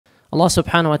Allah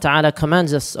subhanahu wa ta'ala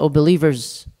commands us, O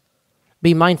believers,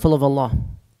 be mindful of Allah,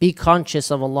 be conscious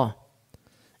of Allah,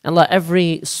 and let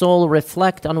every soul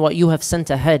reflect on what you have sent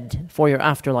ahead for your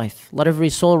afterlife. Let every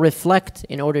soul reflect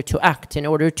in order to act, in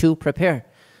order to prepare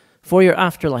for your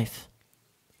afterlife.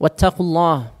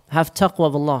 Wattaqullah, have taqwa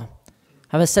of Allah.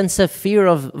 Have a sense of fear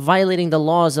of violating the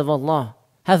laws of Allah.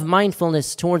 Have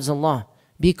mindfulness towards Allah.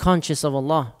 Be conscious of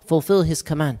Allah. Fulfill His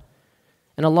command.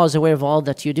 And Allah is aware of all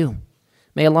that you do.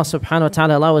 May Allah subhanahu wa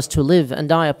ta'ala allow us to live and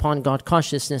die upon God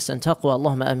consciousness and taqwa.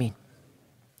 Allahumma ameen.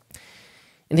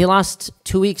 In the last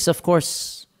 2 weeks, of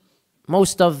course,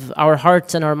 most of our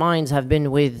hearts and our minds have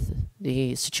been with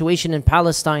the situation in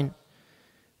Palestine.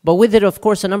 But with it, of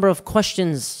course, a number of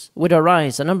questions would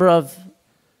arise, a number of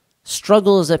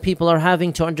struggles that people are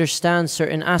having to understand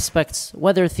certain aspects,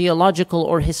 whether theological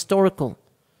or historical.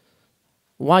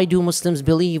 Why do Muslims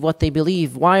believe what they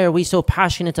believe? Why are we so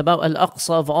passionate about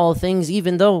Al-Aqsa of all things,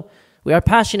 even though we are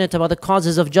passionate about the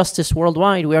causes of justice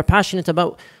worldwide? We are passionate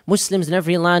about Muslims in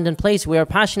every land and place. We are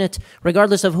passionate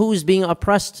regardless of who is being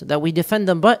oppressed, that we defend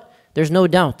them. But there's no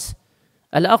doubt,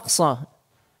 Al-Aqsa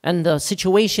and the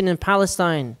situation in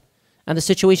Palestine and the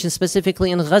situation specifically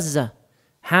in Gaza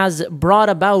has brought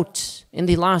about in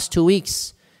the last 2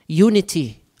 weeks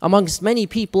unity amongst many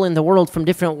people in the world from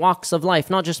different walks of life,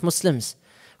 not just Muslims,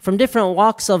 from different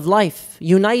walks of life,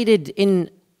 united in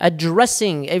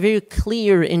addressing a very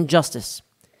clear injustice.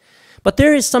 But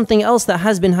there is something else that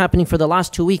has been happening for the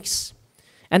last 2 weeks,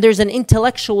 and there's an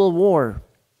intellectual war,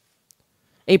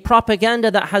 a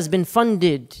propaganda that has been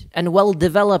funded and well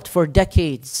developed for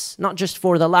decades, not just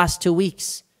for the last 2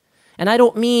 weeks. And I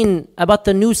don't mean about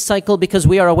the news cycle, because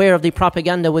we are aware of the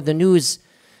propaganda with the news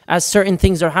as certain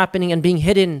things are happening and being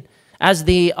hidden as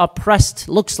the oppressed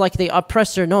looks like the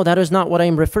oppressor. No, that is not what I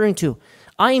am referring to.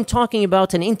 I am talking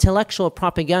about an intellectual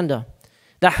propaganda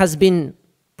that has been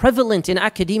prevalent in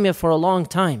academia for a long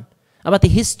time about the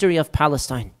history of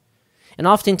Palestine. And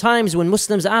oftentimes when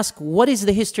Muslims ask, what is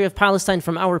the history of Palestine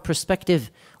from our perspective?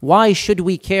 Why should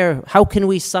we care? How can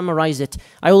we summarize it?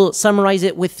 I will summarize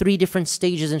it with 3 different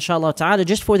stages, inshallah ta'ala,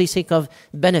 just for the sake of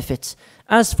benefits.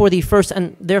 As for the first,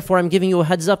 and therefore I'm giving you a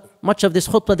heads up, much of this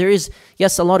khutbah, there is,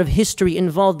 yes, a lot of history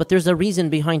involved, but there's a reason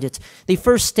behind it. The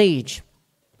first stage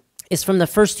is from the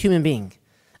first human being,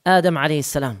 Adam alayhi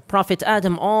salam. Prophet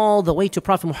Adam all the way to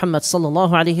Prophet Muhammad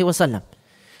sallallahu alayhi wasallam.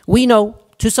 We know,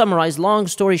 to summarize, long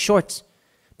story short,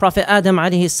 Prophet Adam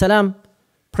alayhi salam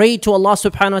prayed to Allah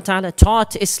subhanahu wa ta'ala,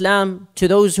 taught Islam to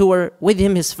those who were with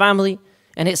him, his family,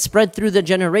 and it spread through the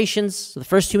generations. So the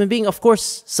first human being, of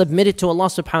course, submitted to Allah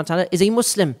subhanahu wa ta'ala, is a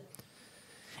Muslim.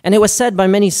 And it was said by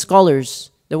many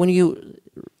scholars that when you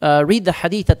read the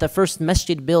hadith that the first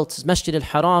masjid built is Masjid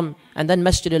al-Haram and then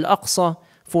Masjid al-Aqsa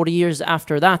 40 years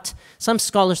after that, some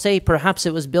scholars say perhaps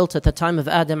it was built at the time of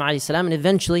Adam alayhi salam and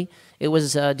eventually it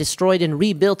was destroyed and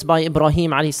rebuilt by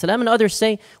Ibrahim alayhi salam. And others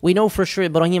say, we know for sure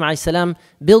Ibrahim alayhi salam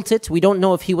built it. We don't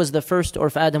know if he was the first or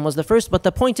if Adam was the first, but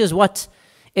the point is what?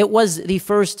 It was the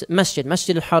first masjid,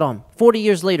 Masjid al-Haram. 40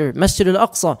 years later, Masjid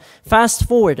al-Aqsa. Fast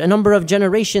forward a number of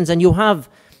generations and you have,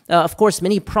 of course,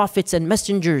 many prophets and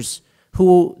messengers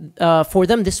who, for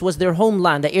them, this was their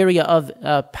homeland, the area of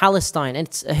Palestine. And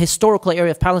it's a historical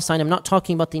area of Palestine. I'm not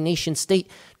talking about the nation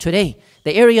state today.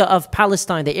 The area of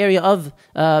Palestine, the area of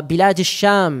Bilad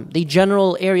al-Sham, the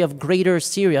general area of greater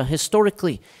Syria.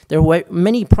 Historically, there were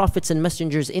many prophets and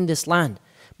messengers in this land.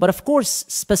 But of course,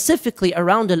 specifically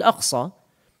around Al-Aqsa,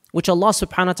 which Allah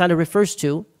subhanahu wa ta'ala refers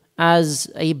to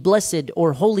as a blessed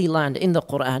or holy land in the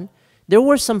Quran, there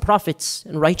were some prophets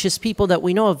and righteous people that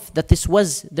we know of, that this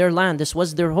was their land, this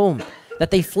was their home,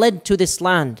 that they fled to this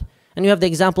land. And you have the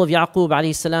example of Yaqub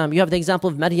alayhi salam, you have the example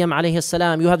of Maryam alayhi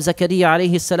salam, you have Zakaria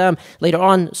alayhi salam, later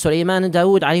on Suleiman and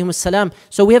Dawood alayhi salam.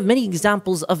 So we have many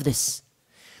examples of this.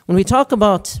 When we talk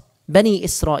about Bani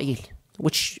Israel,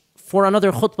 which for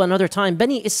another khutbah, another time,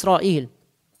 Bani Israel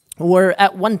were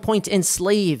at one point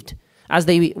enslaved. As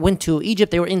they went to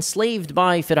Egypt, they were enslaved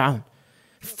by Fir'aun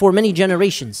for many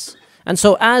generations. And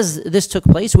so as this took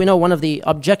place, we know one of the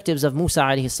objectives of Musa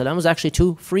alayhi salam was actually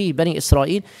to free Bani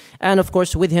Israel. And of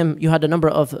course, with him, you had a number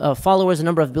of followers, a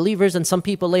number of believers, and some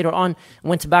people later on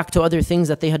went back to other things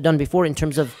that they had done before in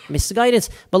terms of misguidance.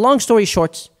 But long story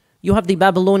short, you have the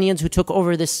Babylonians who took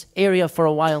over this area for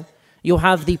a while. You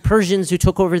have the Persians who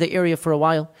took over the area for a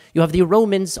while. You have the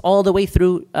Romans all the way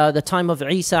through the time of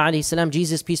Isa alayhi salam,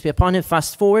 Jesus, peace be upon him.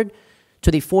 Fast forward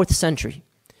to the 4th century.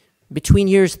 Between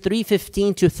years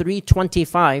 315 to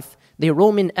 325, the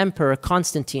Roman Emperor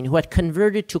Constantine, who had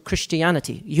converted to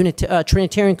Christianity,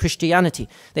 Trinitarian Christianity.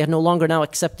 They had no longer now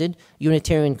accepted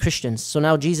Unitarian Christians. So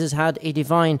now Jesus had a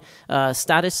divine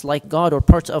status like God or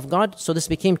part of God. So this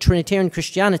became Trinitarian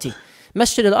Christianity.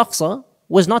 Masjid al-Aqsa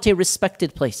was not a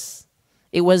respected place.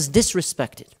 It was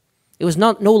disrespected. It was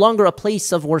no longer a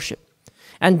place of worship.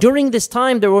 And during this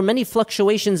time, there were many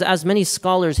fluctuations, as many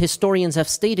scholars, historians have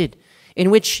stated, in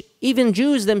which even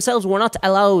Jews themselves were not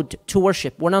allowed to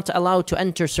worship, were not allowed to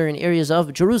enter certain areas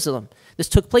of Jerusalem. This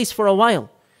took place for a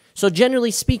while. So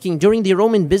generally speaking, during the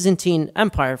Roman Byzantine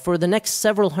Empire, for the next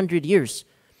several hundred years,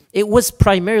 it was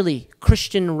primarily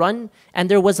Christian run, and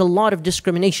there was a lot of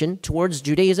discrimination towards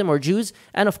Judaism or Jews,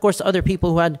 and of course other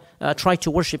people who had tried to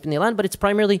worship in the land, but it's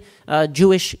primarily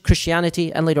Jewish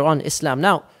Christianity and later on Islam.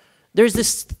 Now, there's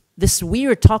this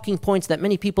weird talking point that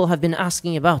many people have been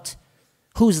asking about.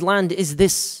 Whose land is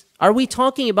this? Are we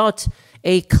talking about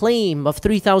a claim of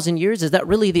 3,000 years? Is that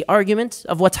really the argument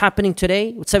of what's happening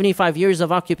today with 75 years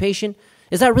of occupation?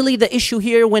 Is that really the issue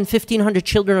here when 1,500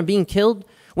 children are being killed?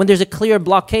 When there's a clear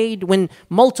blockade? When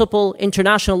multiple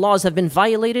international laws have been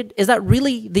violated? Is that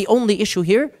really the only issue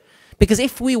here? Because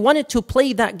if we wanted to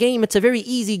play that game, it's a very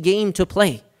easy game to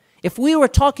play. If we were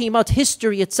talking about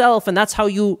history itself, and that's how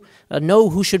you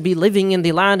know who should be living in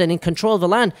the land and in control of the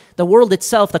land, the world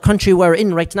itself, the country we're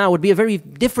in right now, would be a very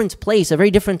different place, a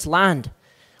very different land.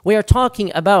 We are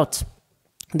talking about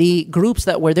the groups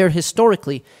that were there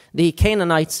historically, the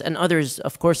Canaanites and others,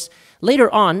 of course.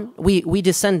 Later on,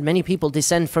 many people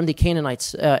descend from the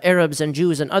Canaanites. Arabs and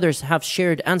Jews and others have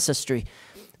shared ancestry.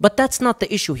 But that's not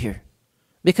the issue here.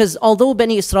 Because although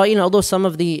Bani Israel, although some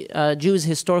of the Jews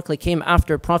historically came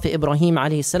after Prophet Ibrahim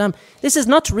alayhi salam, this is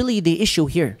not really the issue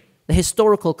here, the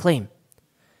historical claim.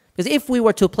 Because if we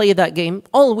were to play that game,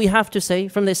 all we have to say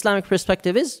from the Islamic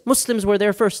perspective is Muslims were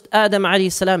there first. Adam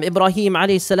alayhi salam, Ibrahim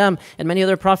alayhi salam, and many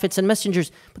other prophets and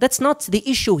messengers. But that's not the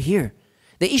issue here.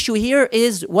 The issue here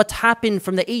is what happened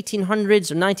from the 1800s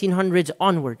or 1900s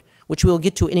onward, which we'll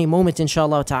get to in a moment,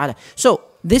 inshallah ta'ala. So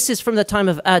this is from the time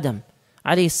of Adam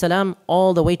alayhi salam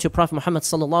all the way to Prophet Muhammad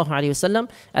sallallahu alayhi wasallam.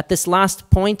 At this last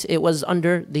point, it was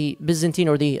under the Byzantine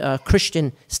or the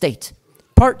Christian state.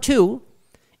 Part 2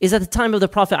 is at the time of the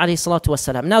Prophet alayhi salatu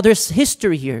wasalam. Now there's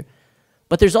history here,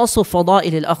 but there's also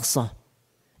Fada'il al-Aqsa.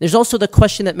 There's also the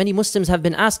question that many Muslims have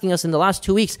been asking us in the last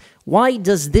 2 weeks. Why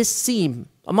does this seem,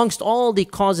 amongst all the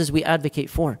causes we advocate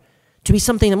for, to be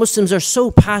something that Muslims are so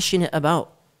passionate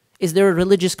about? Is there a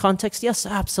religious context? Yes,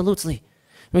 absolutely.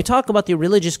 When we talk about the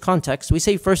religious context, we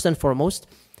say first and foremost,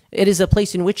 it is a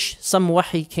place in which some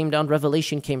wahi came down,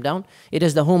 revelation came down. It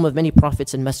is the home of many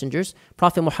prophets and messengers.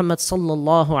 Prophet Muhammad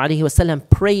sallallahu alaihi wasallam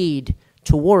prayed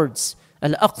towards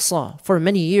Al-Aqsa for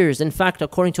many years. In fact,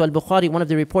 according to Al-Bukhari, one of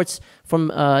the reports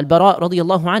from Al-Bara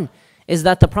radiyallahu anh, is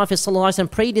that the Prophet sallallahu alaihi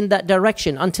wasallam prayed in that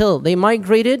direction until they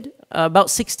migrated about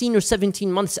 16 or 17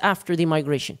 months after the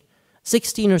migration.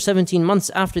 16 or 17 months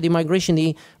after the migration,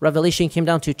 the revelation came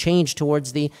down to change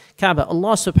towards the Kaaba.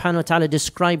 Allah subhanahu wa ta'ala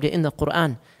described it in the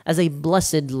Quran as a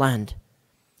blessed land.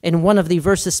 In one of the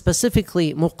verses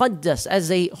specifically, muqaddas,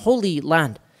 as a holy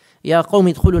land. يَا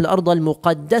قَوْمِ ادْخُلُوا الْأَرْضَ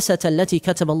الْمُقَدَّسَةَ الَّتِي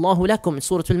كَتَبَ اللَّهُ لَكُمْ in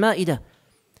Surah Al-Ma'idah.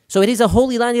 So it is a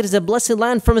holy land, it is a blessed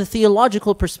land from a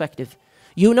theological perspective.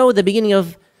 You know the beginning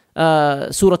of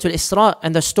Surah Al-Isra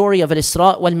and the story of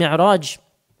Al-Isra wal-Mi'raj,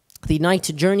 the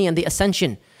night journey and the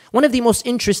ascension. One of the most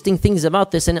interesting things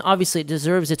about this, and obviously it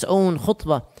deserves its own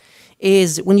khutbah,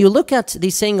 is when you look at the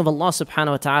saying of Allah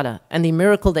subhanahu wa ta'ala and the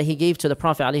miracle that He gave to the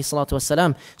Prophet alayhi salatu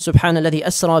wasalam, Subhana alladhi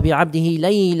asra bi'abdihi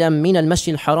laylan min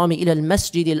al-masjid al-harami ila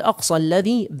al-masjid al-aqsa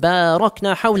alladhi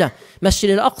barakna hawla.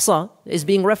 Masjid al-Aqsa is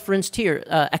being referenced here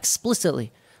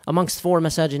explicitly amongst 4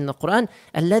 masajid in the Quran.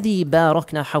 Alladhi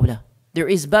barakna hawla. There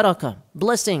is barakah,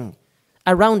 blessing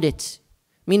around it.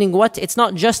 Meaning what? It's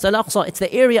not just Al-Aqsa, it's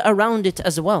the area around it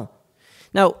as well.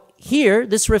 Now, here,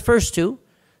 this refers to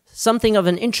something of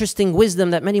an interesting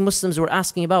wisdom that many Muslims were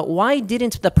asking about. Why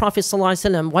didn't the Prophet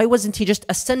ﷺ, why wasn't he just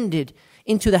ascended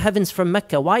into the heavens from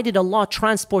Mecca? Why did Allah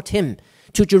transport him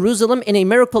to Jerusalem in a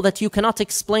miracle that you cannot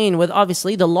explain with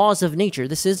obviously the laws of nature?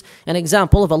 This is an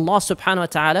example of Allah subhanahu wa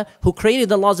ta'ala who created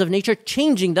the laws of nature,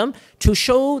 changing them to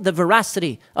show the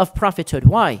veracity of prophethood.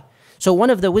 Why? So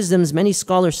one of the wisdoms many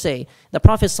scholars say, the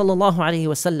Prophet sallallahu alaihi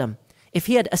wasallam, if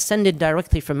he had ascended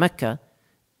directly from Mecca,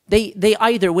 they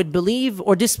either would believe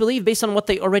or disbelieve based on what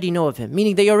they already know of him,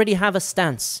 meaning they already have a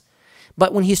stance.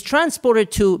 But when he's transported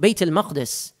to Bayt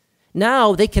al-Maqdis,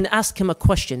 now they can ask him a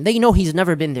question. They know he's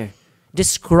never been there.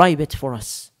 Describe it for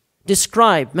us.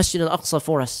 Describe Masjid al-Aqsa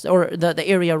for us, or the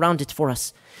area around it for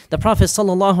us. The Prophet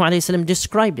sallallahu alaihi wasallam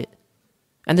described it.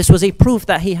 And this was a proof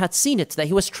that he had seen it, that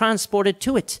he was transported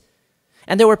to it.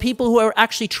 And there were people who were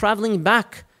actually traveling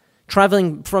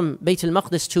from Bayt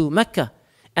al-Maqdis to Mecca.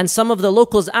 And some of the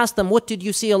locals asked them, what did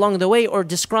you see along the way? Or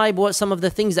describe what some of the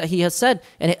things that he has said.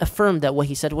 And it affirmed that what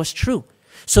he said was true.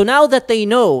 So now that they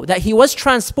know that he was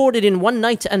transported in one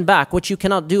night and back, which you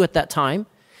cannot do at that time,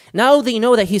 now they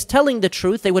know that he's telling the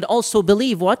truth, they would also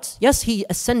believe what? Yes, he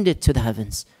ascended to the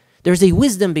heavens. There's a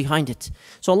wisdom behind it.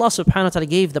 So Allah subhanahu wa ta'ala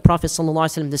gave the Prophet sallallahu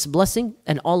alaihi wasallam this blessing,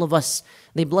 and all of us,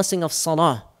 the blessing of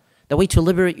salah, the way to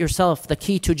liberate yourself, the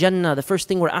key to Jannah, the first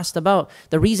thing we're asked about,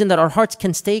 the reason that our hearts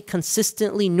can stay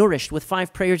consistently nourished with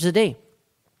 5 prayers a day,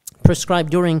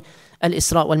 prescribed during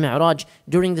Al-Isra wal-Mi'raj.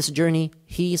 During this journey,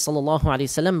 he sallallahu alaihi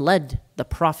wasallam led the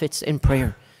prophets in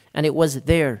prayer. And it was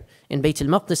there in Bayt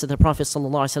al-Maqdis that the Prophet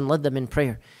ﷺ led them in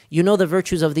prayer. You know the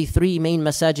virtues of the 3 main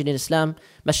masajid in Islam.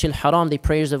 Masjid al-Haram, the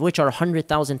prayers of which are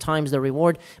 100,000 times the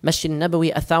reward. Masjid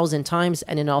al-Nabawi 1,000 times.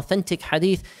 And in an authentic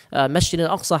hadith, Masjid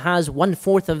al-Aqsa has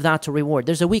 1/4 of that reward.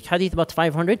 There's a weak hadith about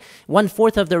 500.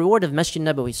 1/4 of the reward of Masjid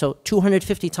al-Nabawi. So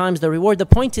 250 times the reward. The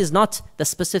point is not the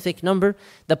specific number.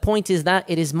 The point is that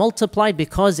it is multiplied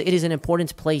because it is an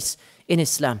important place in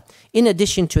Islam. In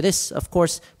addition to this, of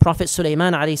course, Prophet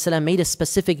Suleiman ﷺ made a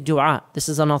specific dua. This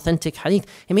is an authentic hadith.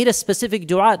 He made a specific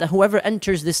dua that whoever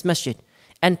enters this masjid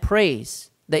and prays,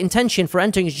 the intention for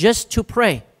entering is just to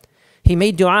pray. He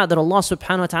made dua that Allah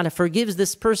subhanahu wa ta'ala forgives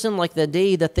this person like the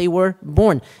day that they were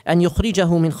born. And يُخْرِجَهُ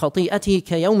مِنْ خَطِيئَتِهِ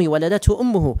كَيَوْمِ وَلَدَتْهُ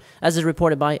أُمُّهُ, as is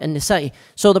reported by An-Nisa'i.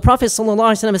 So the Prophet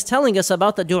ﷺ is telling us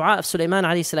about the dua of Suleiman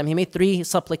ﷺ. He made 3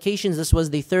 supplications. This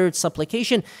was the 3rd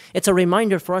supplication. It's a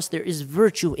reminder for us there is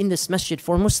virtue in this masjid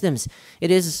for Muslims. It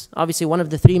is obviously one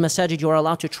of the 3 masajid you are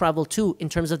allowed to travel to in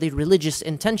terms of the religious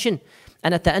intention.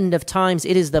 And at the end of times,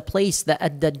 it is the place that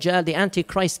Ad-Dajjal, the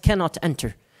Antichrist, cannot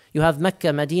enter. You have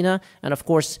Mecca, Medina, and of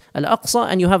course Al-Aqsa,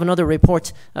 and you have another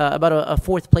report about a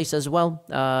 4th place as well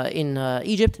in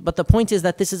Egypt. But the point is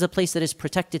that this is a place that is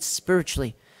protected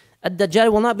spiritually. Ad-Dajjal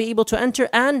will not be able to enter,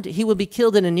 and he will be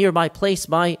killed in a nearby place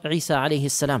by Isa alayhi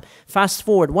salam. Fast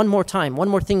forward one more time, one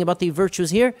more thing about the virtues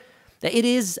here, that it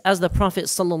is, as the Prophet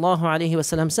sallallahu alaihi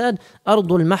wasallam said,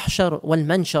 Ardul Mahshar wal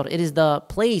Manshar. It is the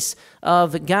place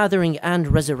of gathering and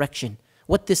resurrection.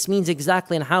 What this means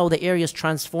exactly and how the area is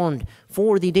transformed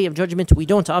for the Day of Judgment, we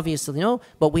don't obviously know,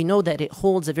 but we know that it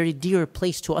holds a very dear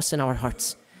place to us in our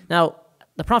hearts. Now,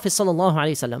 the Prophet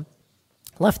ﷺ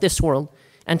left this world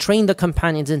and trained the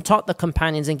companions and taught the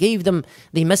companions and gave them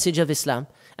the message of Islam.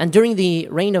 And during the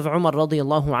reign of Umar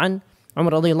radiallahu anh,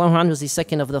 Umar radiallahu anh was the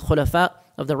 2nd of the Khulafa,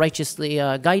 of the righteously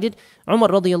guided. Umar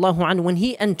radiallahu anh, when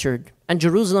he entered and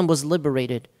Jerusalem was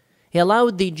liberated, he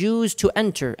allowed the Jews to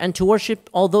enter and to worship,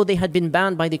 although they had been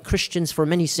banned by the Christians for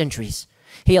many centuries.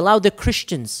 He allowed the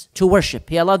Christians to worship.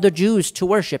 He allowed the Jews to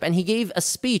worship. And he gave a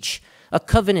speech, a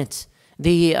covenant.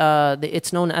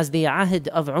 It's known as the Ahd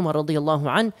of Umar radiallahu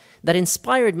anh, that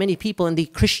inspired many people in the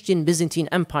Christian Byzantine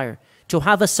Empire to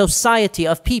have a society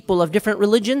of people of different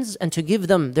religions and to give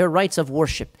them their rights of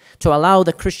worship, to allow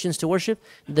the Christians to worship,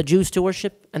 the Jews to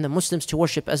worship, and the Muslims to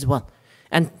worship as well.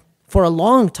 And for a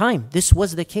long time, this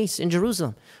was the case in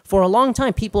Jerusalem. For a long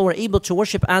time, people were able to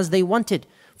worship as they wanted.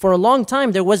 For a long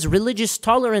time, there was religious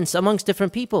tolerance amongst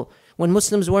different people when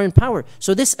Muslims were in power.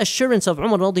 So this assurance of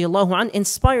Umar radiallahu anh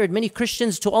inspired many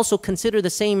Christians to also consider the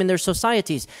same in their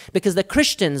societies, because the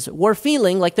Christians were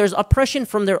feeling like there's oppression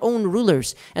from their own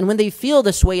rulers. And when they feel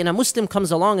this way and a Muslim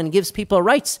comes along and gives people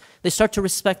rights, they start to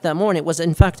respect that more. And it was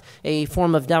in fact a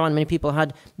form of da'wah, and many people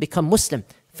had become Muslim.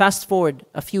 Fast forward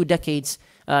a few decades,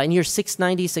 in year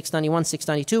 690, 691,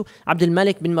 692, Abdul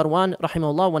Malik bin Marwan,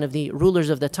 rahimahullah, one of the rulers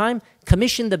of the time,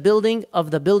 commissioned the building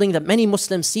that many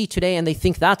Muslims see today, and they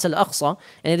think that's Al-Aqsa,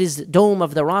 and it is Dome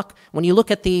of the Rock. When you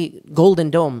look at the Golden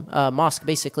Dome mosque,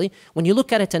 basically, when you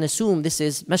look at it and assume this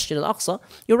is Masjid Al-Aqsa,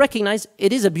 you recognize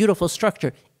it is a beautiful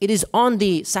structure. It is on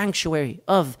the sanctuary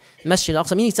of Masjid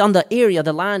Al-Aqsa, meaning it's on the area,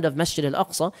 the land of Masjid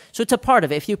Al-Aqsa. So it's a part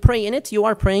of it. If you pray in it, you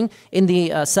are praying in the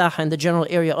Saha, in the general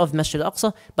area of Masjid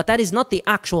Al-Aqsa. But that is not the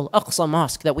actual Aqsa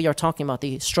mosque that we are talking about,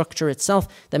 the structure itself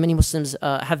that many Muslims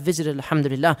have visited,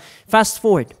 alhamdulillah. Fast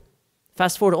forward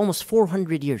almost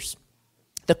 400 years.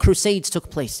 The Crusades took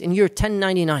place in year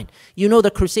 1099. You know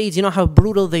the Crusades, you know how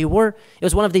brutal they were. It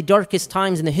was one of the darkest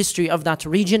times in the history of that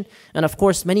region. And of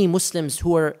course, many Muslims who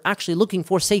were actually looking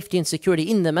for safety and security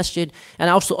in the masjid, and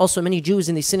also many Jews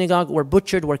in the synagogue were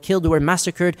butchered, were killed, were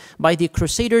massacred by the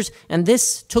Crusaders. And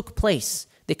this took place.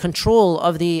 The control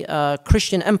of the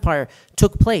Christian empire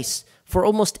took place for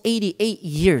almost 88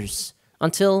 years.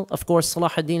 Until, of course,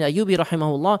 Salah ad-Din Ayyubi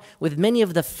rahimahullah, with many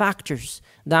of the factors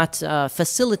that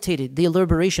facilitated the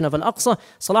liberation of Al-Aqsa.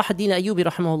 Salah ad-Din Ayyubi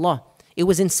rahimahullah, it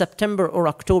was in September or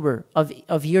October of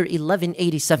year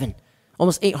 1187.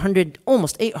 almost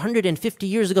 850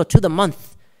 years ago to the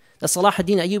month. The Salah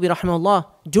ad-Din Ayyubi rahimahullah,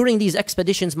 during these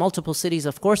expeditions, multiple cities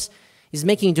of course, is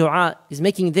making dua, is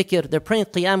making dhikr, they're praying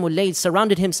qiyamul layl,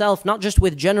 surrounded himself not just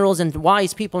with generals and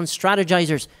wise people and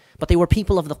strategizers, but they were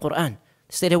people of the Quran.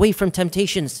 They stayed away from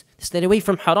temptations, they stayed away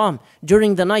from haram.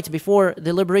 During the night before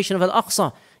the liberation of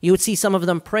Al-Aqsa, you would see some of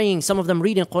them praying, some of them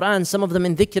reading Quran, some of them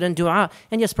in dhikr and dua,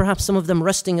 and yes, perhaps some of them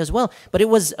resting as well. But it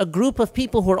was a group of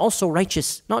people who were also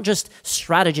righteous, not just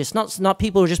strategists, not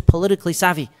people who were just politically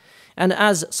savvy. And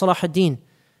as Salah ad-Din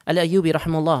al-Ayyubi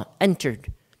rahimahullah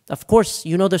entered, of course,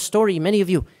 you know the story, many of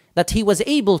you, that he was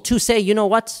able to say, you know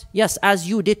what, yes, as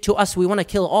you did to us, we want to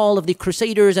kill all of the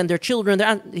crusaders and their children.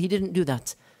 He didn't do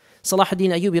that. Salah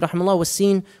ad-Din Ayyubi rahimahullah was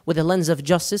seen with a lens of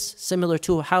justice, similar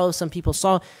to how some people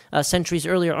saw centuries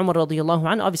earlier Umar radiallahu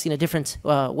anhu, obviously in a different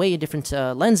way, a different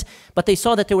lens, but they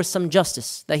saw that there was some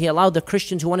justice, that he allowed the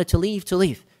Christians who wanted to leave,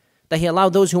 that he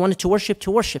allowed those who wanted to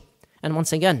worship. And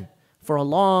once again, for a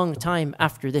long time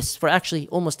after this, for actually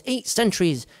almost 8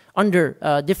 centuries under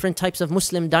different types of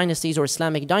Muslim dynasties or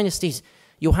Islamic dynasties,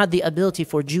 you had the ability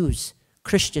for Jews,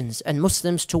 Christians, and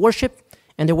Muslims to worship,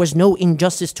 and there was no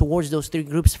injustice towards those 3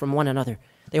 groups from one another.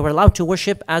 They were allowed to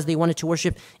worship as they wanted to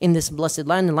worship in this blessed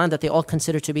land, a land that they all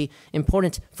consider to be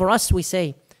important. For us, we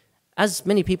say, as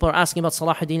many people are asking about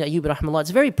Salah ad-Din Ayyubi rahimahullah, it's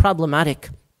very problematic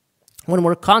when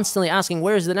we're constantly asking,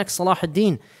 where is the next Salah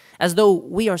ad-Din? As though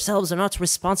we ourselves are not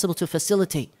responsible to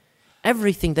facilitate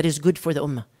everything that is good for the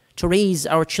ummah, to raise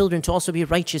our children to also be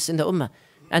righteous in the ummah.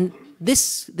 And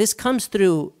this comes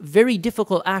through very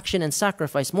difficult action and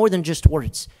sacrifice, more than just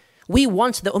words. We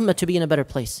want the ummah to be in a better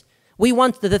place. We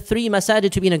want the 3 masajid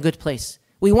to be in a good place.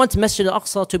 We want Masjid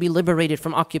al-Aqsa to be liberated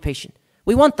from occupation.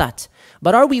 We want that.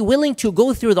 But are we willing to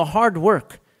go through the hard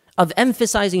work of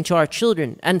emphasizing to our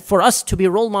children and for us to be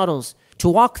role models, to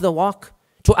walk the walk,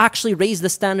 to actually raise the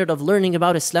standard of learning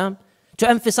about Islam, to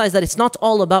emphasize that it's not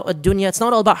all about ad-dunya, it's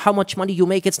not all about how much money you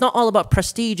make, it's not all about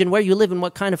prestige and where you live and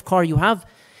what kind of car you have.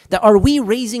 That are we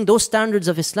raising those standards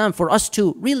of Islam for us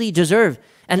to really deserve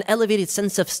an elevated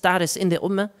sense of status in the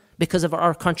ummah because of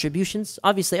our contributions?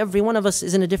 Obviously, every one of us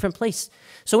is in a different place.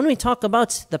 So when we talk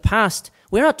about the past,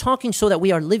 we're not talking so that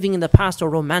we are living in the past or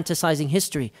romanticizing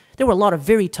history. There were a lot of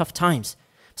very tough times.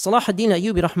 Salah ad-Din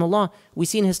Ayyubi rahimahullah, we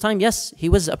see in his time, yes, he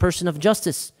was a person of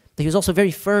justice, but he was also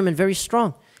very firm and very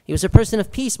strong. He was a person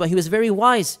of peace, but he was very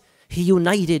wise. He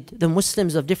united the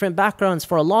Muslims of different backgrounds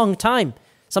for a long time,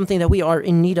 something that we are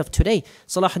in need of today.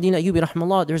 Salah ad-Din Ayyubi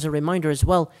rahimahullah, there's a reminder as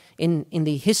well in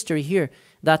the history here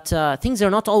that things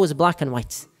are not always black and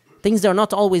white. Things are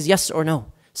not always yes or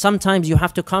no. Sometimes you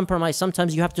have to compromise,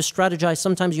 sometimes you have to strategize,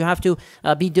 sometimes you have to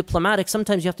be diplomatic,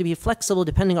 sometimes you have to be flexible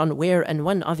depending on where and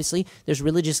when. Obviously, there's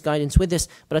religious guidance with this,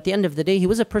 but at the end of the day, he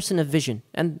was a person of vision,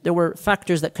 and there were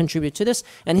factors that contribute to this,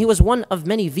 and he was one of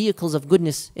many vehicles of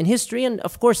goodness in history, and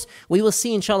of course, we will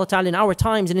see inshallah ta'ala in our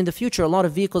times and in the future a lot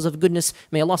of vehicles of goodness.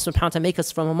 May Allah subhanahu wa ta'ala make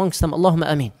us from amongst them. Allahumma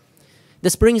ameen.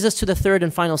 This brings us to the 3rd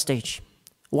and final stage.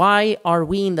 Why are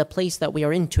we in the place that we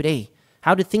are in today?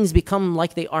 How did things become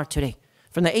like they are today?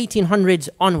 From the 1800s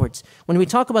onwards. When we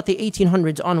talk about the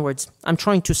 1800s onwards, I'm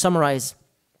trying to summarize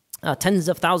tens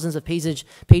of thousands of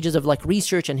pages of like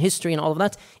research and history and all of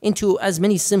that into as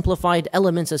many simplified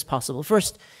elements as possible.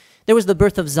 First, there was the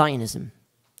birth of Zionism.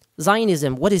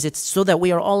 Zionism, what is it? So that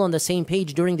we are all on the same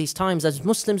page during these times. As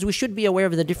Muslims, we should be aware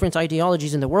of the different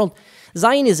ideologies in the world.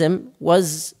 Zionism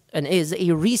was and is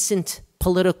a recent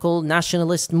political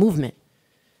nationalist movement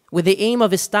with the aim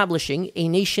of establishing a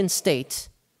nation state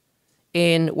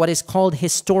in what is called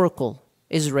historical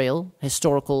Israel,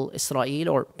 historical Israel,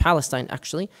 or Palestine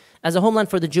actually, as a homeland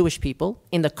for the Jewish people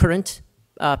in the current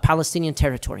Palestinian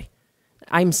territory.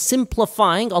 I'm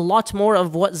simplifying a lot more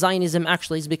of what Zionism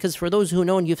actually is, because for those who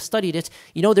know and you've studied it,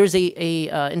 you know there's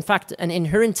in fact, an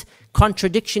inherent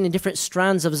contradiction in different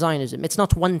strands of Zionism. It's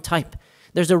not one type.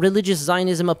 There's a religious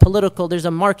Zionism, a political, there's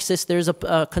a Marxist, there's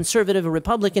a conservative, a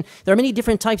Republican. There are many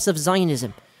different types of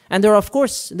Zionism. And there, of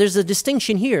course, there's a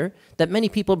distinction here that many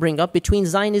people bring up between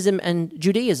Zionism and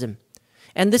Judaism.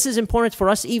 And this is important for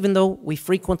us, even though we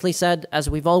frequently said, as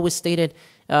we've always stated,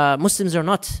 Muslims are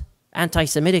not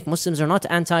anti-Semitic, Muslims are not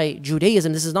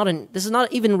anti-Judaism. This is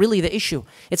not even really the issue.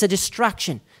 It's a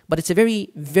distraction, but it's a very,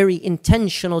 very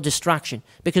intentional distraction,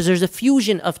 because there's a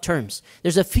fusion of terms.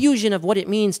 There's a fusion of what it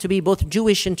means to be both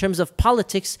Jewish in terms of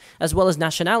politics, as well as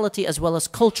nationality, as well as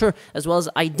culture, as well as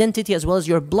identity, as well as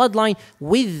your bloodline,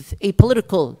 with a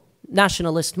political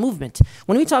nationalist movement.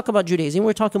 When we talk about Judaism,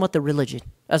 we're talking about the religion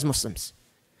as Muslims.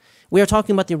 We are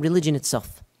talking about the religion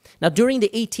itself. Now, during the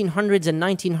 1800s and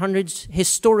 1900s,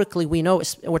 historically, we know,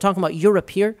 we're talking about Europe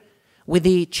here, with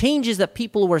the changes that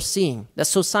people were seeing, that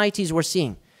societies were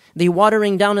seeing, the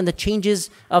watering down and the changes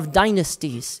of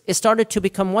dynasties, it started to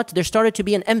become what? There started to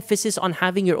be an emphasis on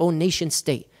having your own nation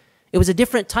state. It was a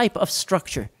different type of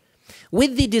structure.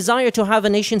 With the desire to have a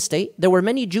nation state, there were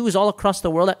many Jews all across the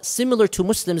world, similar to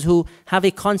Muslims, who have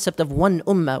a concept of one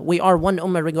ummah. We are one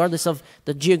ummah regardless of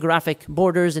the geographic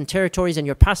borders and territories and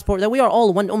your passport, that we are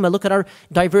all one ummah. Look at our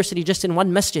diversity just in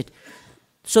one masjid.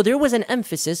 So there was an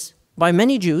emphasis by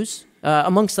many Jews,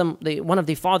 amongst them one of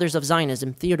the fathers of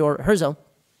Zionism, Theodor Herzl,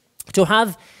 to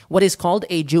have what is called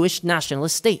a Jewish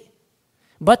nationalist state.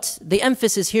 But the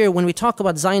emphasis here, when we talk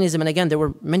about Zionism, and again, there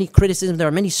were many criticisms, there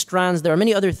are many strands, there are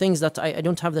many other things that I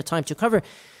don't have the time to cover.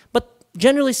 But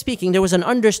generally speaking, there was an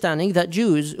understanding that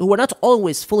Jews, who were not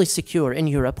always fully secure in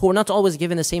Europe, who were not always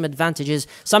given the same advantages,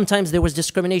 sometimes there was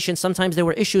discrimination, sometimes there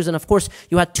were issues, and of course,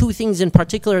 you had two things in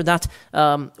particular that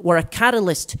were a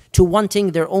catalyst to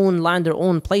wanting their own land, their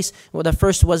own place. Well, the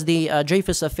first was the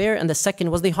Dreyfus Affair, and the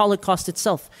second was the Holocaust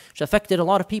itself, which affected a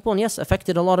lot of people, and yes,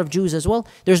 affected a lot of Jews as well.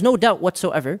 There's no doubt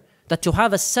whatsoever that to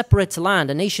have a separate land,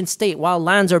 a nation state, while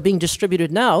lands are being distributed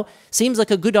now, seems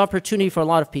like a good opportunity for a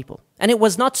lot of people. And it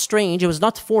was not strange, it was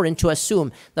not foreign to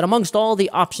assume that amongst all the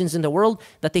options in the world,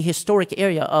 that the historic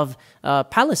area of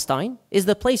Palestine is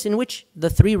the place in which the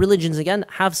three religions, again,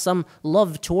 have some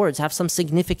love towards, have some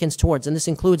significance towards. And this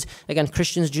includes, again,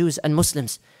 Christians, Jews, and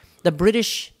Muslims.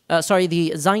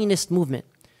 The Zionist movement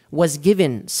was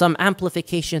given some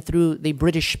amplification through the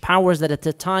British powers that at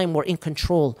the time were in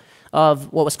control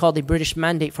of what was called the British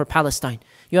Mandate for Palestine.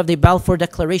 You have the Balfour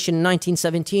Declaration in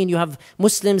 1917, you have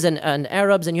Muslims and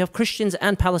Arabs, and you have Christians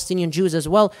and Palestinian Jews as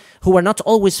well, who are not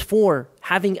always for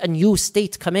having a new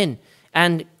state come in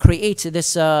and create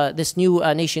this new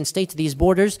nation state, these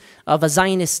borders of a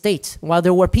Zionist state, while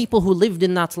there were people who lived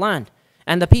in that land.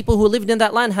 And the people who lived in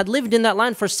that land had lived in that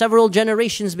land for several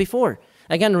generations before.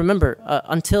 Again, remember,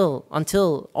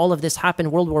 until all of this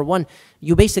happened, World War I,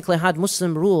 you basically had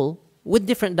Muslim rule with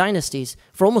different dynasties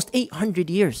for almost 800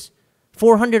 years,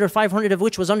 400 or 500 of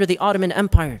which was under the Ottoman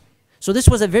Empire. So this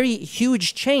was a very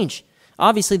huge change.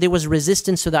 Obviously, there was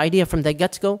resistance to the idea from the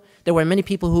get-go. There were many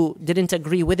people who didn't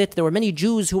agree with it. There were many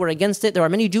Jews who were against it. There are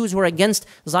many Jews who are against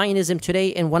Zionism today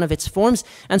in one of its forms.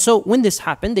 And so when this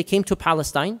happened, they came to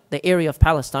Palestine, the area of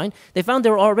Palestine. They found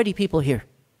there were already people here.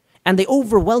 And the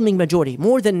overwhelming majority,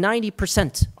 more than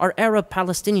 90%, are Arab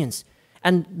Palestinians.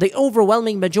 And the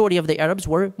overwhelming majority of the Arabs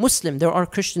were Muslim. There are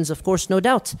Christians, of course, no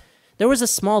doubt. There was a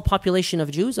small population of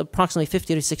Jews, approximately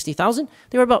 50 to 60,000.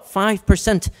 They were about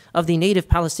 5% of the native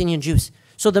Palestinian Jews.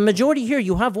 So the majority here,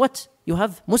 you have what? You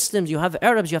have Muslims, you have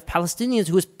Arabs, you have Palestinians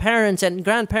whose parents and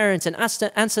grandparents and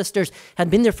ancestors had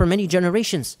been there for many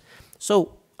generations.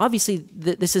 So obviously,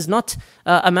 this is not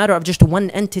a matter of just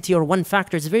one entity or one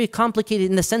factor. It's very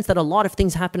complicated in the sense that a lot of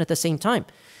things happen at the same time.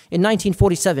 In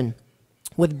 1947,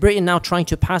 with Britain now trying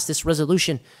to pass this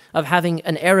resolution of having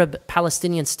an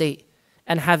Arab-Palestinian state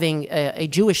and having a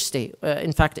Jewish state,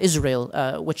 in fact, Israel,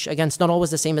 which again is not always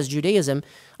the same as Judaism,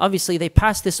 obviously they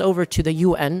passed this over to the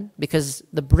UN because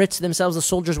the Brits themselves, the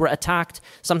soldiers, were attacked,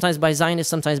 sometimes by Zionists,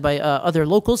 sometimes by other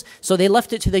locals. So they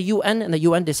left it to the UN, and the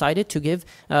UN decided to give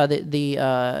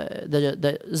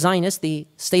the Zionists the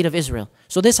state of Israel.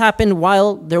 So this happened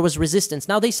while there was resistance.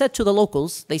 Now they said to the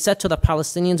locals, they said to the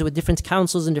Palestinians with different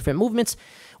councils and different movements,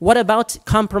 what about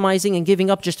compromising and giving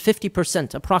up just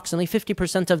 50%, approximately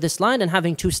 50% of this land and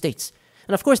having two states?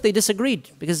 And of course they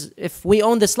disagreed, because if we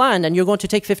own this land and you're going to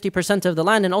take 50% of the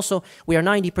land and also we are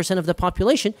 90% of the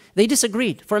population, they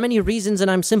disagreed for many reasons, and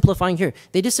I'm simplifying here.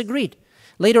 They disagreed.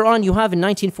 Later on, you have in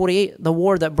 1948 the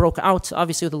war that broke out,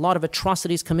 obviously with a lot of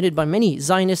atrocities committed by many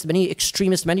Zionists, many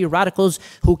extremists, many radicals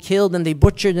who killed and they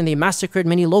butchered and they massacred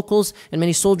many locals and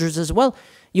many soldiers as well.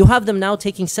 You have them now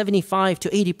taking 75 to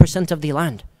 80% of the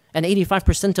land and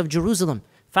 85% of Jerusalem.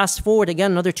 Fast forward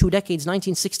again another 2 decades,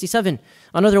 1967,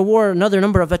 another war, another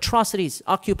number of atrocities,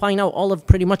 occupying now all of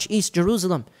pretty much East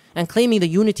Jerusalem and claiming the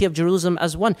unity of Jerusalem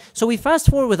as one. So we fast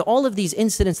forward with all of these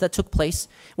incidents that took place,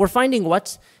 we're finding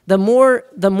what? The more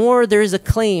there is a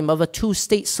claim of a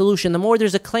two-state solution, the more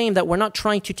there's a claim that we're not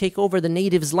trying to take over the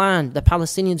natives' land, the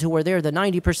Palestinians who were there, the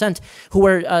 90% who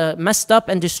were messed up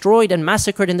and destroyed and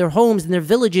massacred in their homes, in their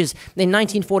villages in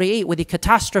 1948 with the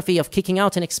catastrophe of kicking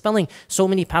out and expelling so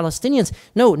many Palestinians.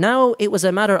 No, now it was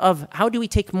a matter of how do we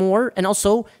take more and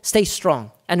also stay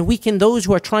strong and weaken those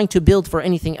who are trying to build for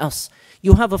anything else.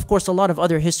 You have, of course, a lot of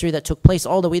other history that took place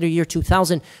all the way to year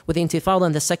 2000 with the Intifada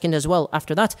and the second as well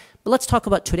after that. But let's talk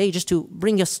about today just to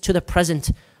bring us to the present.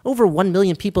 Over 1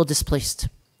 million people displaced.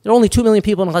 There are only 2 million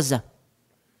people in Gaza.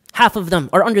 Half of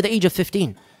them are under the age of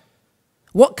 15.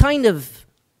 What kind of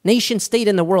nation state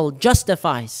in the world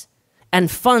justifies and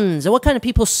funds, and what kind of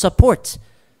people support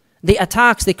the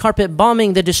attacks, the carpet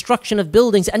bombing, the destruction of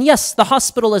buildings, and yes, the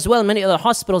hospital as well, many other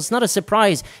hospitals. It's not a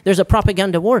surprise there's a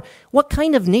propaganda war. What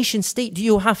kind of nation state do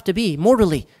you have to be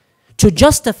morally to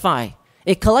justify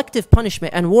a collective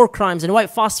punishment and war crimes and white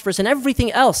phosphorus and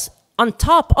everything else on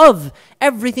top of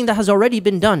everything that has already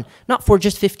been done, not for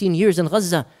just 15 years in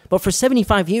Gaza, but for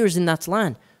 75 years in that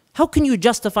land? How can you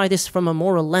justify this from a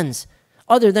moral lens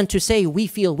other than to say we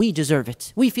feel we deserve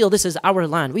it? We feel this is our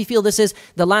land. We feel this is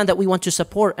the land that we want to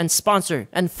support and sponsor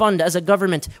and fund as a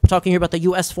government. We're talking here about the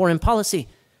US foreign policy.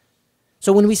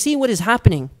 So when we see what is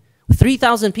happening,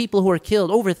 3,000 people who are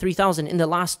killed, over 3,000 in the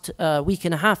last week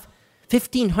and a half,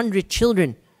 1,500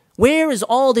 children. Where is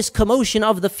all this commotion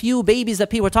of the few babies that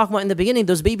people were talking about in the beginning,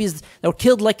 those babies that were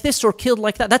killed like this or killed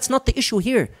like that? That's not the issue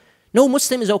here. No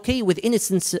Muslim is okay with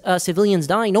innocent civilians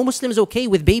dying. No Muslim is okay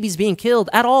with babies being killed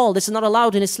at all. This is not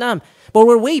allowed in Islam. But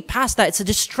we're way past that. It's a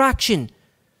distraction.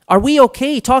 Are we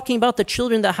okay talking about the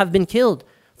children that have been killed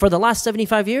for the last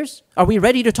 75 years? Are we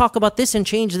ready to talk about this and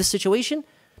change this situation?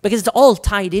 Because it's all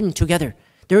tied in together.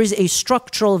 There is a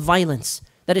structural violence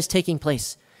that is taking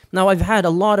place. Now, I've had a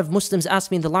lot of Muslims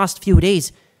ask me in the last few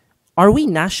days, are we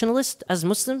nationalists as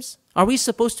Muslims? Are we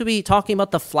supposed to be talking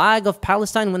about the flag of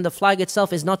Palestine when the flag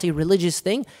itself is not a religious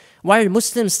thing? Why are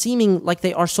Muslims seeming like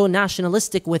they are so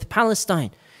nationalistic with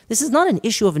Palestine? This is not an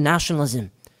issue of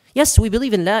nationalism. Yes, we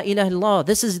believe in La ilaha illallah.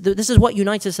 This is what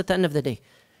unites us at the end of the day.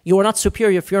 You are not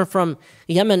superior if you're from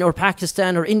Yemen or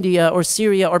Pakistan or India or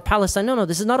Syria or Palestine. No,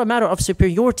 this is not a matter of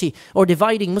superiority or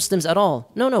dividing Muslims at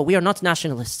all. No, we are not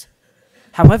nationalists.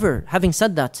 However, having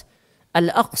said that,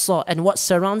 Al-Aqsa and what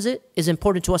surrounds it is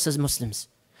important to us as Muslims.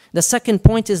 The second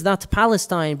point is that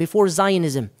Palestine, before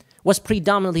Zionism, was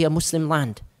predominantly a Muslim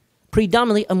land.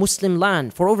 Predominantly a Muslim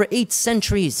land for over 8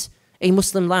 centuries, a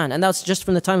Muslim land. And that's just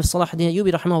from the time of Salah ad-Din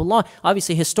Ayyubi rahimahullah.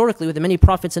 Obviously, historically, with the many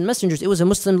prophets and messengers, it was a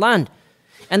Muslim land.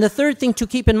 And the third thing to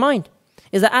keep in mind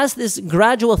is that as this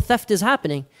gradual theft is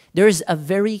happening, there is a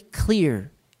very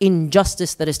clear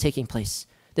injustice that is taking place.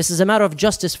 This is a matter of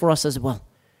justice for us as well.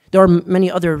 There are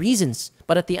many other reasons,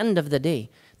 but at the end of the day,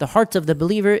 the heart of the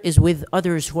believer is with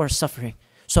others who are suffering.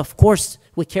 So of course,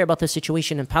 we care about the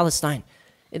situation in Palestine.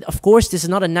 Of course, this is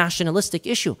not a nationalistic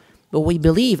issue, but we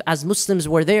believe as Muslims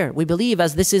were there, we believe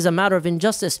as this is a matter of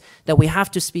injustice, that we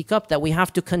have to speak up, that we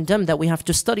have to condemn, that we have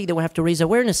to study, that we have to raise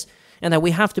awareness, and that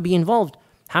we have to be involved.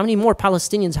 How many more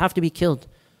Palestinians have to be killed,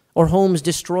 or homes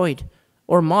destroyed,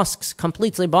 or mosques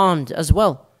completely bombed as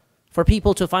well, for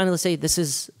people to finally say this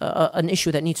is an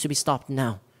issue that needs to be stopped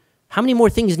now? How many more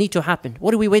things need to happen?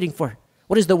 What are we waiting for?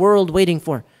 What is the world waiting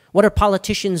for? What are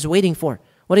politicians waiting for?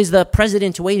 What is the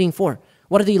president waiting for?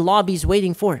 What are the lobbies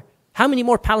waiting for? How many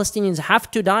more Palestinians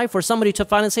have to die for somebody to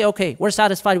finally say, okay, we're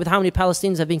satisfied with how many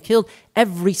Palestinians have been killed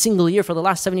every single year for the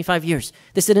last 75 years?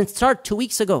 This didn't start 2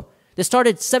 weeks ago. This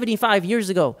started 75 years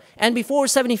ago. And before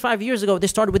 75 years ago,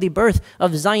 this started with the birth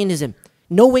of Zionism.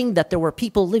 Knowing that there were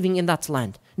people living in that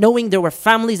land, knowing there were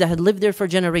families that had lived there for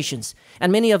generations. And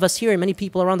many of us here and many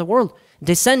people around the world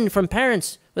descend from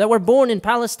parents that were born in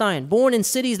Palestine, born in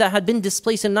cities that had been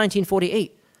displaced in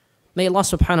 1948. May Allah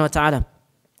subhanahu wa ta'ala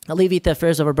alleviate the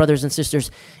affairs of our brothers and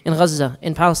sisters in Gaza,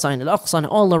 in Palestine, Al-Aqsa, and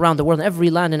all around the world, in every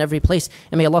land and every place.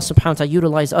 And may Allah subhanahu wa ta'ala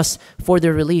utilize us for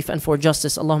their relief and for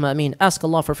justice. Allahumma ameen. Ask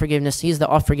Allah for forgiveness. He is the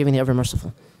oft-forgiving, the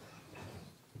ever-merciful.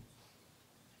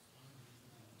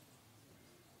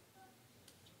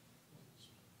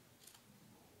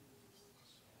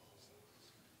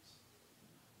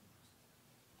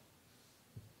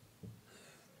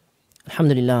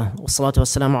 Alhamdulillah, wassalatu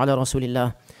wassalamu ala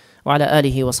rasulillah, wa ala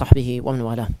alihi wa sahbihi wa man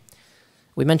wala.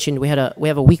 We mentioned we have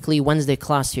a weekly Wednesday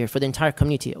class here for the entire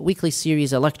community, a weekly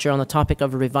series, a lecture on the topic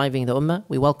of reviving the ummah.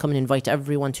 We welcome and invite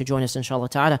everyone to join us, inshallah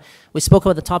ta'ala. We spoke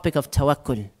about the topic of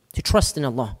tawakkul, to trust in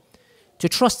Allah. To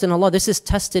trust in Allah, this is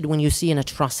tested when you see an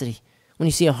atrocity, when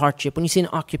you see a hardship, when you see an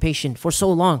occupation for so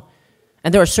long.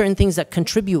 And there are certain things that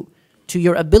contribute to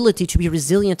your ability to be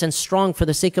resilient and strong for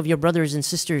the sake of your brothers and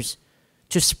sisters,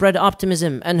 to spread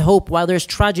optimism and hope while there's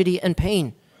tragedy and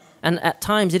pain. And at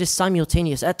times it is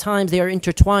simultaneous. At times they are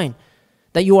intertwined.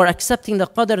 That you are accepting the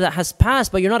qadr that has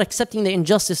passed, but you're not accepting the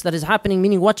injustice that is happening,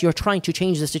 meaning what? You're trying to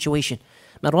change the situation.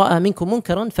 مَنْ رَأَى مِنْكُمْ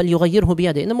مُنْكَرًا فَلْيُغَيِّرْهُ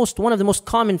بِيَدِهِ. One of the most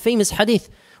common, famous hadith,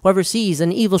 whoever sees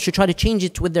an evil should try to change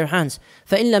it with their hands.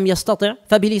 فَإِنْ لَمْ يَسْتَطِعْ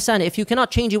فَبِلِسَانِهِ. If you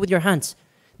cannot change it with your hands,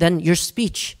 then your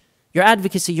speech, your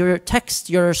advocacy, your text,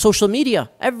 your social media,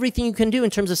 everything you can do in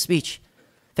terms of speech.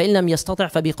 فَإِنْ لَمْ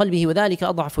يَسْتَطِعْ فَبِقَلْبِهِ وَذَلِكَ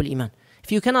أَضْعَفُ الْإِيمَانِ.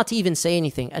 If you cannot even say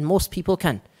anything, and most people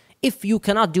can, if you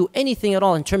cannot do anything at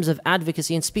all in terms of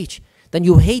advocacy and speech, then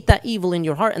you hate that evil in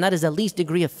your heart, and that is the least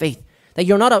degree of faith. That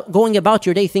you're not going about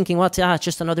your day thinking, well, it's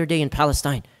just another day in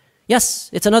Palestine. Yes,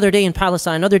 it's another day in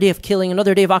Palestine, another day of killing,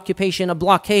 another day of occupation, a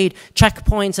blockade,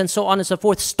 checkpoints, and so on and so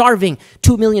forth, starving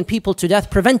 2 million people to death,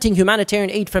 preventing humanitarian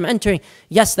aid from entering.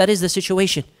 Yes, that is the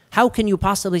situation. How can you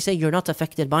possibly say you're not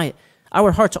affected by it?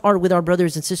 Our hearts are with our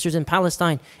brothers and sisters in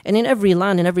Palestine and in every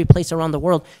land, in every place around the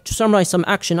world. To summarize some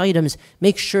action items,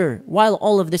 make sure while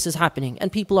all of this is happening and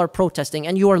people are protesting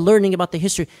and you are learning about the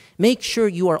history, make sure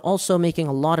you are also making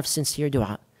a lot of sincere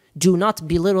dua. Do not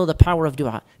belittle the power of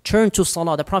dua. Turn to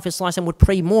salah. The Prophet ﷺ would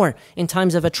pray more in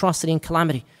times of atrocity and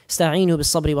calamity. Sta'inu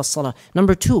bis-sabri was-salah.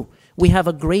 Number 2, we have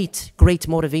a great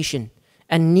motivation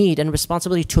and need and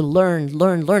responsibility to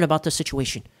learn about the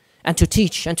situation and to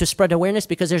teach and to spread awareness,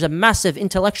 because there's a massive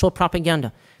intellectual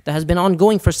propaganda that has been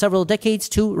ongoing for several decades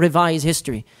to revise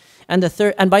history. And the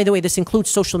third, and by the way, this includes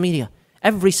social media.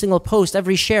 Every single post,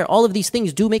 every share, all of these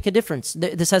things do make a difference.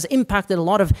 This has impacted a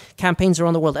lot of campaigns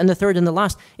around the world. And the third and the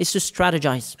last is to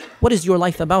strategize. What is your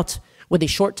life about with the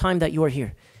short time that you are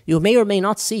here? You may or may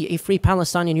not see a free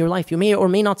Palestine in your life. You may or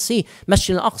may not see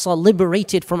Masjid al-Aqsa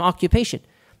liberated from occupation.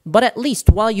 But at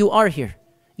least while you are here,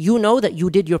 you know that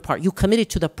you did your part. You committed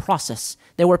to the process.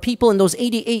 There were people in those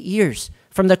 88 years,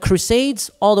 from the Crusades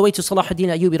all the way to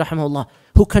Salahuddin Ayyubi rahimahullah,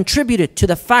 who contributed to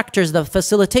the factors, the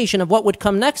facilitation of what would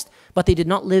come next, but they did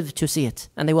not live to see it.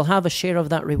 And they will have a share of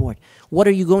that reward. What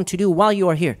are you going to do while you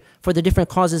are here for the different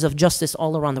causes of justice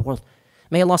all around the world?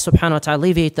 May Allah subhanahu wa ta'ala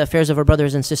alleviate the affairs of our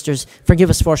brothers and sisters, forgive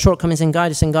us for our shortcomings, and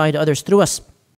guide us and guide others through us.